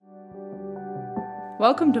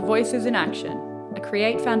Welcome to Voices in Action, a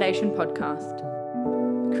Create Foundation podcast.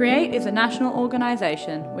 Create is a national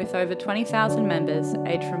organisation with over 20,000 members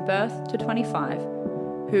aged from birth to 25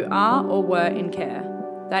 who are or were in care,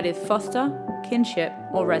 that is foster, kinship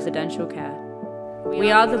or residential care. We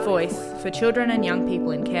are the voice for children and young people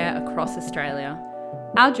in care across Australia.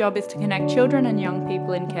 Our job is to connect children and young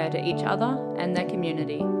people in care to each other and their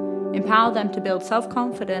community, empower them to build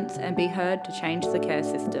self-confidence and be heard to change the care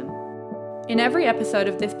system. In every episode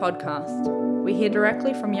of this podcast, we hear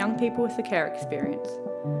directly from young people with a care experience.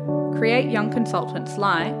 Create young consultants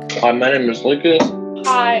like... Hi, my name is Lucas.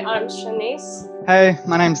 Hi, I'm Shanice. Hey,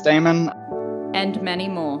 my name's Damon. And many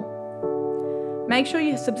more. Make sure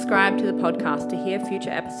you subscribe to the podcast to hear future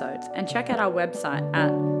episodes and check out our website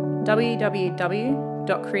at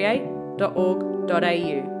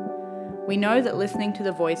www.create.org.au. We know that listening to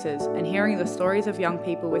the voices and hearing the stories of young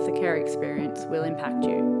people with a care experience will impact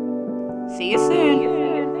you. See you soon!